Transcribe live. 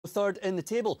third in the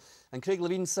table, and Craig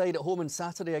Levine's side at home on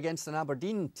Saturday against an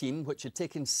Aberdeen team which had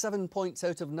taken 7 points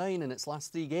out of 9 in its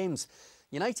last 3 games.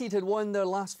 United had won their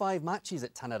last 5 matches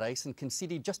at Tannadice and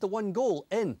conceded just a 1 goal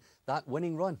in that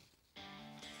winning run.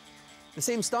 The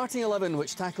same starting 11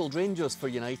 which tackled Rangers for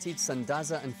United: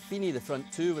 Sandaza and Feeney the front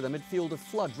two, with a midfield of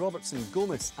Flood, Robertson,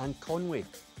 Gomez and Conway.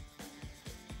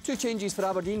 2 changes for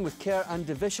Aberdeen, with Kerr and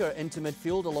De Vischer into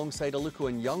midfield alongside Aluko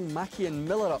and Young. Mackie and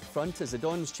Miller up front as the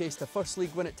Dons chased a First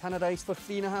League win at Tannadice for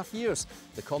 3.5 years.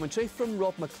 The commentary from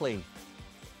Rob McLean.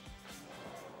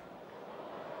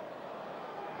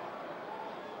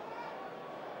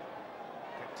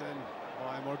 Kicked in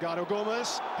by Morgado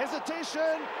Gomez.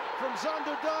 Hesitation from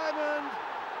Zander Diamond.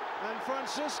 And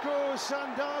Francisco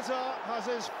Sandaza has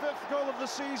his 5th goal of the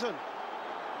season.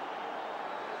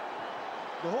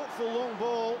 The hopeful long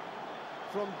ball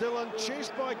from Dillon,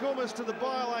 chased by Gomez to the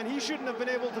byline. He shouldn't have been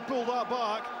able to pull that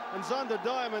back, and Zander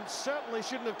Diamond certainly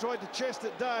shouldn't have tried to chest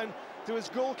it down to his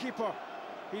goalkeeper.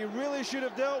 He really should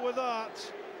have dealt with that.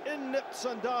 In nipped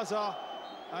Sandaza,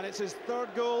 and it's his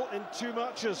 3rd goal in 2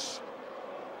 matches.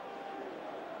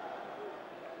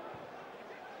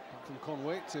 Back from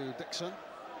Conway to Dixon.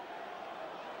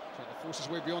 Trying to force his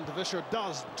way beyond De Vischer,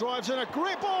 does, drives in a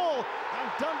great ball,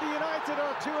 and Dundee United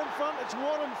are 2 in front. It's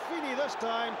Warren Feeney this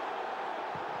time.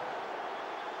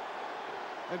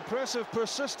 Impressive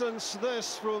persistence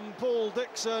this from Paul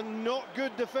Dixon. Not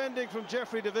good defending from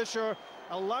Geoffrey De Vischer,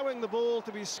 allowing the ball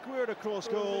to be squared across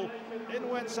goal. In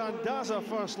went Sandaza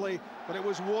firstly, but it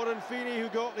was Warren Feeney who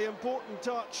got the important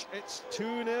touch. It's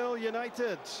 2-0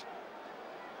 United.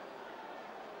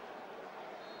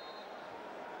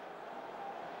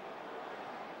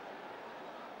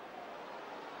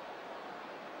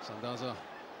 Sandaza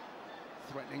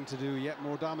threatening to do yet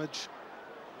more damage.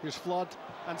 Here's Flood,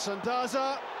 and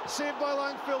Sandaza saved by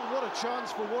Langfield. What a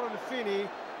chance for Warren Feeney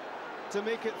to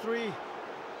make it 3.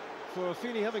 For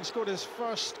Feeney, having scored his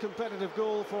 1st competitive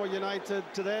goal for United,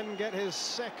 to then get his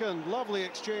 2nd. Lovely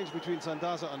exchange between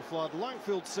Sandaza and Flood.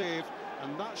 Langfield save,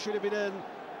 and that should have been in.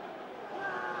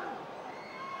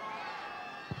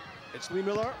 It's Lee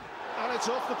Miller, and it's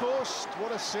off the post.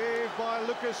 What a save by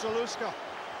Lucas Aluska.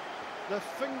 The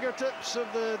fingertips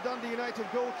of the Dundee United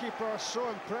goalkeeper, so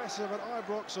impressive at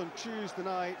Ibrox on Tuesday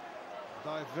night.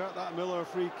 Divert that Miller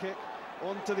free kick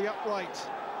onto the upright.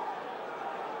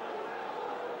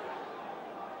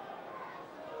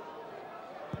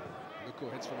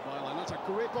 Luko heads for the byline. That's a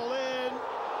great ball in.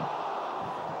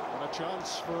 What a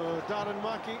chance for Darren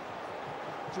Mackie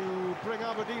to bring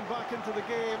Aberdeen back into the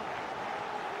game.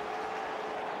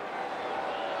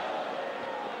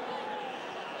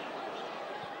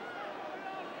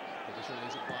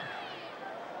 Lays it back.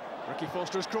 Ricky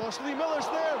Foster's cross. Lee Miller's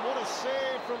there. What a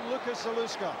save from Lucas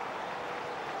Aluska.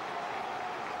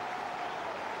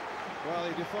 Well,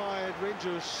 he defied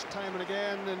Rangers time and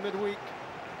again in midweek,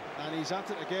 and he's at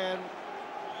it again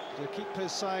to keep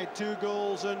his side 2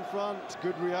 goals in front.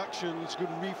 Good reactions, good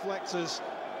reflexes.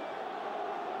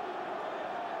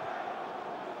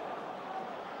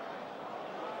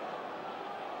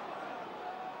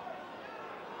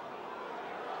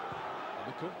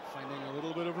 Finding a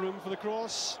little bit of room for the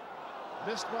cross.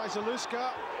 Missed by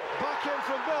Zaluska. Back in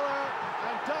from Miller,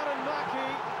 and Darren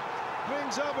Mackie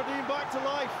brings Aberdeen back to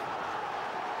life.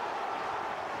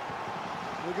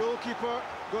 The goalkeeper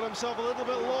got himself a little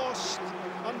bit lost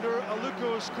under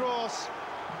Aluko's cross.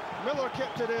 Miller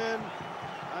kept it in,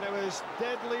 and it was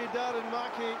deadly Darren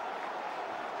Mackie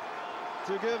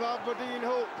to give Aberdeen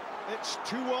hope. It's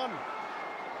 2-1.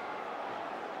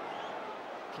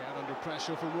 Kerr under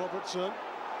pressure from Robertson.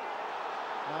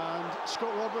 And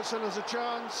Scott Robertson has a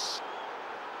chance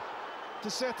to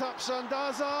set up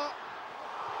Sandaza,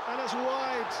 and it's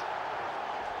wide.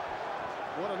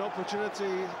 What an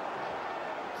opportunity,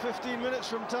 15 minutes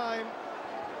from time,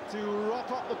 to wrap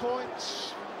up the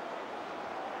points.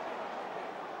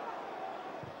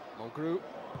 Mulgrew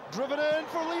driven in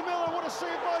for Lee Miller. What a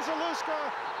save by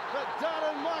Zaluska, but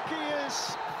Darren Mackie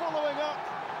is following up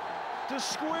to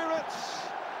square it.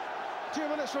 2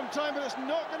 minutes from time, but it's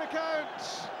not going to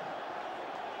count.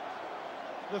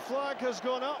 The flag has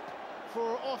gone up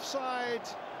for offside,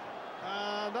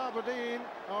 and Aberdeen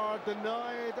are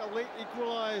denied a late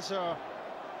equaliser.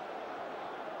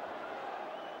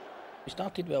 We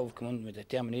started well, we've come on with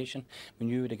determination. We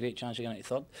knew we had a great chance of getting it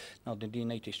 3rd. Now Dundee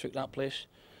United took that place.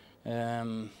 You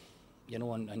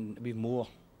know, and we've more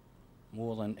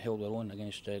than held our own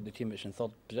against the team that's in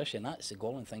 3rd position. That's the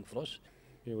galling thing for us.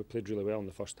 You know, we played really well in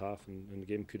the first half, and the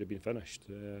game could have been finished.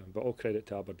 But all credit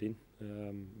to Aberdeen.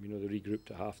 You know, they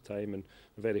regrouped at half time and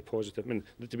were very positive. I mean,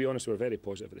 to be honest, we were very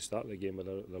positive at the start of the game with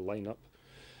their line-up.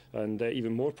 and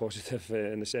even more positive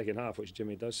in the second half, which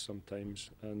Jimmy does sometimes.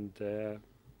 And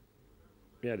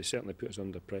yeah, they certainly put us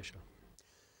under pressure.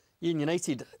 Ian,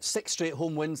 United 6 straight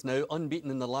home wins now, unbeaten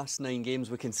in the last 9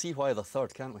 games. We can see why they're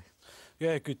third, can't we?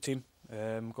 Yeah, good team.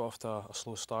 Got off to a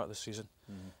slow start this season.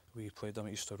 We played them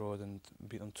at Easter Road and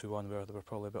beat them 2-1, where they were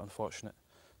probably a bit unfortunate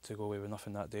to go away with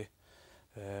nothing that day.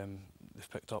 They've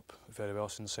picked up very well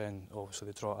since then. Obviously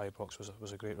the draw at Ibrox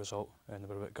was a great result, and they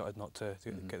were a bit gutted not to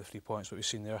get the 3 points. But we've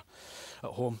seen there at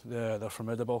home, they're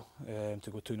formidable. To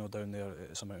go 2-0 down there,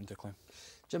 it's a mountain to climb.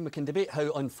 Jim, we can debate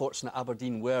how unfortunate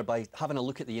Aberdeen were by having a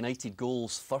look at the United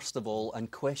goals first of all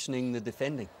and questioning the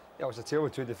defending. Yeah, it was a tale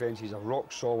of two defences, a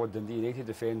rock solid Dundee United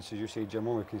defence, as you say, Jim.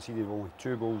 Only conceded only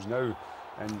 2 goals now,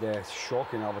 and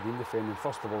shocking Aberdeen defending.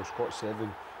 First of all, Scott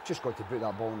Seven just got to put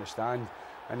that ball in the stand,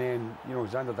 and then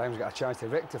Xander Dimes got a chance to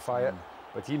rectify it,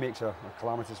 but he makes a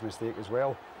calamitous mistake as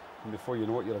well. And before you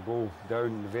know it, you're a goal down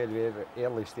in the very, very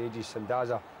early stages.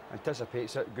 Sandaza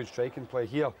anticipates it, good striking play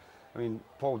here. I mean,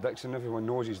 Paul Dixon, everyone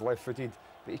knows he's left-footed,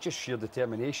 but he's just sheer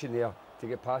determination there to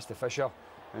get past the Fisher,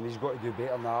 and he's got to do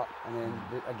better than that. And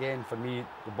then, again, for me,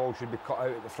 the ball should be cut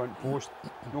out at the front post.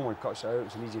 No one cuts it out,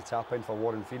 it's an easy tap-in for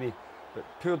Warren Feeney, but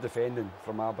poor defending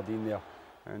from Aberdeen there.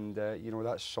 And,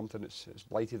 that's something that's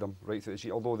blighted them right through the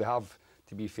season, although they have,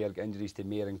 to be fair, got injuries to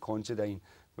Mayer and Considine,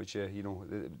 which,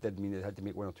 did mean they had to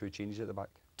make 1 or 2 changes at the back.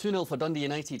 2-0 for Dundee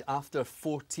United after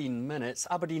 14 minutes.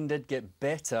 Aberdeen did get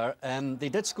better. They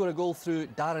did score a goal through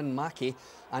Darren Mackey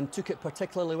and took it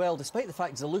particularly well, despite the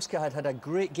fact Zaluska had a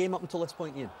great game up until this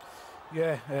point, Ian.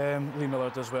 Yeah, Lee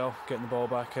Miller does well, getting the ball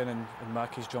back in, and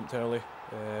Mackey's jumped early.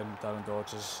 Darren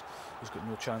Dodds has got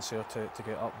no chance here to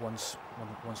get up once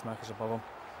Mackey's above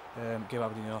him. Gave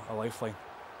Aberdeen a lifeline,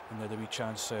 and they had a wee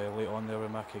chance late on there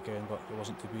with Mackey again, but it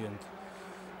wasn't to be, and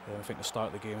I think the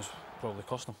start of the game's probably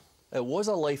cost them. It was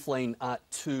a lifeline at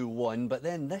 2-1, but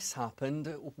then this happened.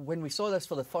 When we saw this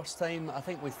for the first time, I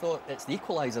think we thought it's the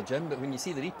equaliser, Jim, but when you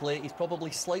see the replay, he's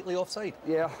probably slightly offside.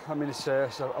 Yeah, I mean, it's a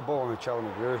ball on the chill and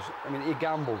the grooves. I mean, he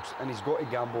gambles, and he's got to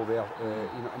gamble there,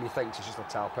 and he thinks it's just a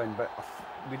tap-in, but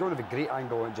we don't have a great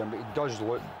angle on it, Jim, but he does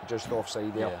look just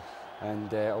offside there. Yeah.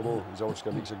 And although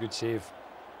Zaluska makes a good save,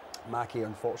 Mackey,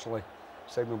 unfortunately,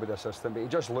 signalled with the assistant, but he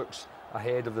just looks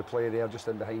ahead of the player there, just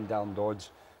in behind Darren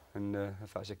Dodds. And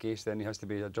if that's the case, then he has to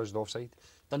be judged offside.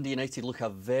 Dundee United look a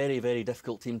very, very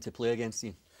difficult team to play against,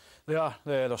 you. They are.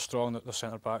 They're strong. Their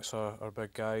centre-backs are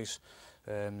big guys.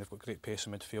 They've got great pace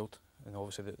in midfield. And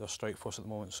obviously their strike force at the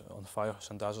moment is on fire.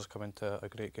 Sandaza's come into a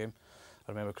great game.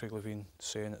 I remember Craig Levein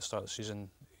saying at the start of the season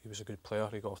he was a good player.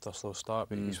 He got off to a slow start,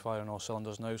 but he's firing all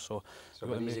cylinders now. So we've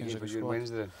got the makings of a good squad.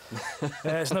 Wednesday.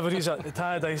 It's never easy at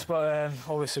Tannadice, but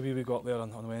obviously we got there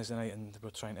on Wednesday night, and we're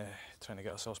trying to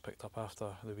get ourselves picked up after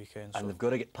the weekend. And they've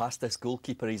got to get past this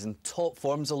goalkeeper. He's in top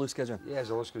form, Zaluska, Jim. Yeah,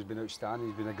 Zaluska's been outstanding.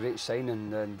 He's been a great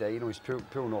signing, and he's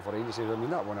pulling off a range of saves. I mean,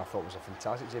 that one I thought was a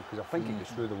fantastic save, because I think it goes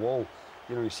through the wall.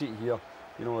 You see it here.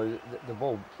 The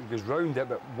ball, he goes round it,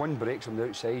 but one breaks from the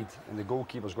outside, and the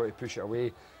goalkeeper's got to push it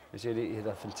away. He said he had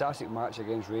a fantastic match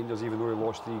against Rangers, even though he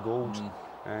lost 3 goals.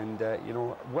 And,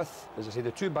 with, as I say,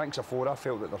 the 2 banks of 4, I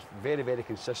felt that they're very, very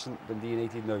consistent, Dundee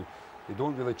United now. They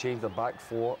don't really change their back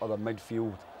 4 or their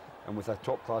midfield. And with a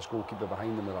top-class goalkeeper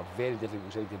behind them, they're a very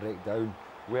difficult side to break down.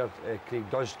 Where Craig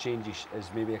does change is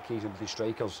maybe occasionally with the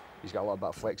strikers. He's got a little bit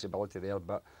of flexibility there,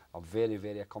 but a very,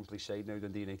 very accomplished side now,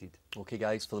 Dundee United. OK,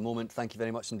 guys, for the moment, thank you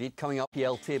very much indeed. Coming up,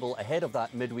 SPL table ahead of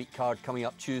that midweek card coming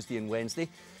up Tuesday and Wednesday.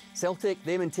 Celtic,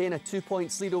 they maintain a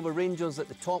 2-point lead over Rangers at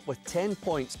the top with 10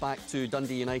 points back to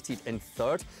Dundee United in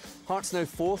 3rd. Hearts now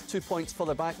 4th, 2 points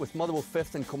further back with Motherwell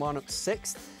 5th and Kilmarnock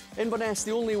 6th. Inverness,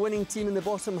 the only winning team in the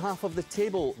bottom half of the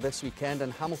table this weekend,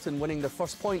 and Hamilton winning their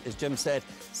first point, as Jim said,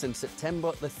 since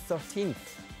September the 13th.